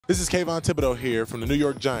This is Kayvon Thibodeaux here from the New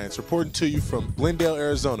York Giants, reporting to you from Glendale,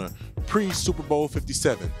 Arizona, pre-Super Bowl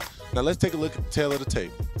 57. Now let's take a look at the tail of the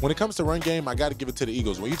tape. When it comes to run game, I got to give it to the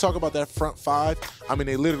Eagles. When you talk about that front five, I mean,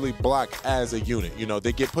 they literally block as a unit. You know,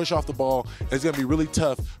 they get pushed off the ball, and it's going to be really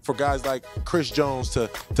tough for guys like Chris Jones to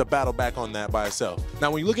battle back on that by itself.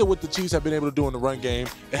 Now, when you look at what the Chiefs have been able to do in the run game,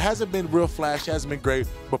 it hasn't been real flashy, hasn't been great,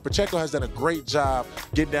 but Pacheco has done a great job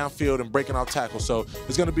getting downfield and breaking off tackles. So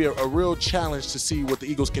it's going to be a real challenge to see what the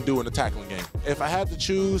Eagles can do in the tackling game. If I had to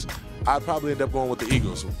choose, I'd probably end up going with the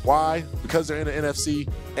Eagles. Why? Because they're in the NFC,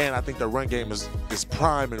 and I think their run game is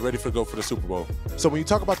prime and ready to go for the Super Bowl. So when you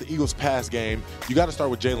talk about the Eagles' pass game, you got to start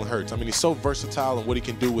with Jalen Hurts. I mean, he's so versatile in what he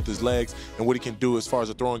can do with his legs and what he can do as far as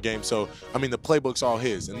the throwing game. So, I mean, the playbook's all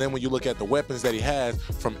his. And then when you look at the weapons that he has,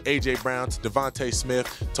 from A.J. Brown to Devontae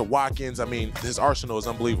Smith to Watkins, I mean, his arsenal is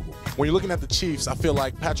unbelievable. When you're looking at the Chiefs, I feel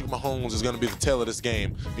like Patrick Mahomes is going to be the tail of this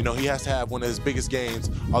game. You know, he has to have one of his biggest games.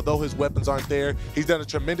 Although his weapons aren't there, he's done a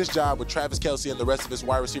tremendous job with Travis Kelce and the rest of his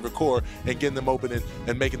wide receiver core and getting them open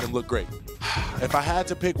and making them look great. If I had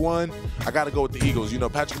to pick one, I got to go with the Eagles. You know,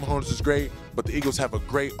 Patrick Mahomes is great, but the Eagles have a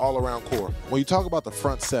great all-around core. When you talk about the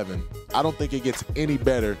front seven, I don't think it gets any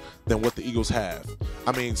better than what the Eagles have.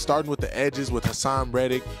 I mean, starting with the edges with Hassan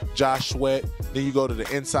Reddick, Josh Sweat, then you go to the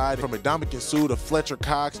inside from Ndamukong Suh to Fletcher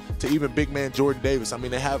Cox to even big man Jordan Davis. I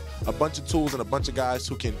mean, they have a bunch of tools and a bunch of guys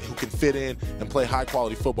who can fit in and play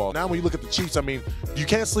high-quality football. Now, when you look at the Chiefs, I mean, you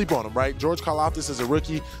can't sleep on them, right? George Karlaftis is a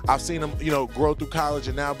rookie. I've seen him, you know, grow through college,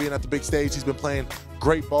 and now being at the big stage, he's been playing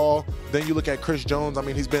great ball. Then you look at Chris Jones. I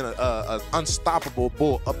mean, he's been an unstoppable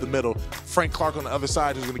bull up the middle. Frank Clark on the other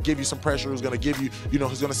side, who's going to give you some pressure, who's going to give you, you know,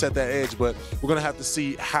 who's going to set that edge. But we're going to have to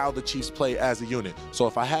see how the Chiefs play as a unit. So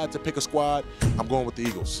if I had to pick a squad, I'm going with the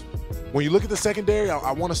Eagles. When you look at the secondary,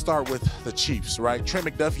 I want to start with the Chiefs, right? Trent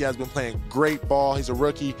McDuffie has been playing great ball. He's a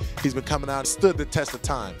rookie. He's been coming out and stood the test of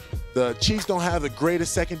time. The Chiefs don't have the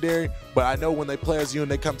greatest secondary, but I know when they play as a unit,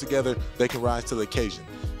 they come together, they can rise to the occasion.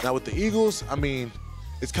 Now with the Eagles, I mean,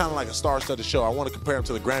 it's kind of like a star-studded show. I want to compare them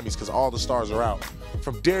to the Grammys because all the stars are out.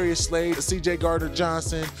 From Darius Slade to C.J.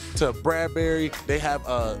 Gardner-Johnson to Bradbury, they have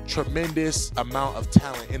a tremendous amount of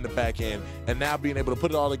talent in the back end. And now being able to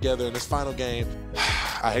put it all together in this final game,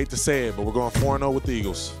 I hate to say it, but we're going 4-0 with the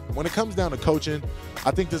Eagles. When it comes down to coaching,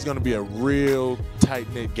 I think there's going to be a real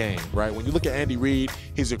tight-knit game, right? When you look at Andy Reid,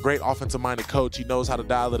 he's a great offensive-minded coach. He knows how to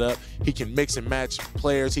dial it up. He can mix and match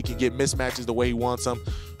players. He can get mismatches the way he wants them.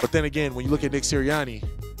 But then again, when you look at Nick Sirianni,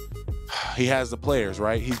 he has the players,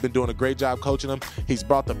 right? He's been doing a great job coaching them. He's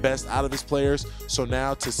brought the best out of his players. So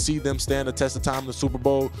now to see them stand the test of time in the Super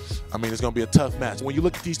Bowl, I mean, it's going to be a tough match. When you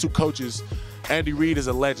look at these two coaches, Andy Reid is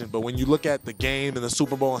a legend, but when you look at the game and the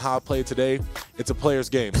Super Bowl and how it played today, it's a player's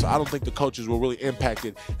game. So I don't think the coaches will really impact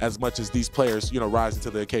it as much as these players, you know, rising to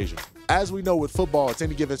the occasion. As we know with football, it's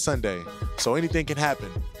any given Sunday, so anything can happen.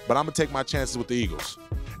 But I'm going to take my chances with the Eagles.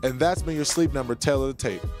 And that's been your Sleep Number Tail of the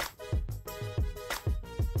Tape.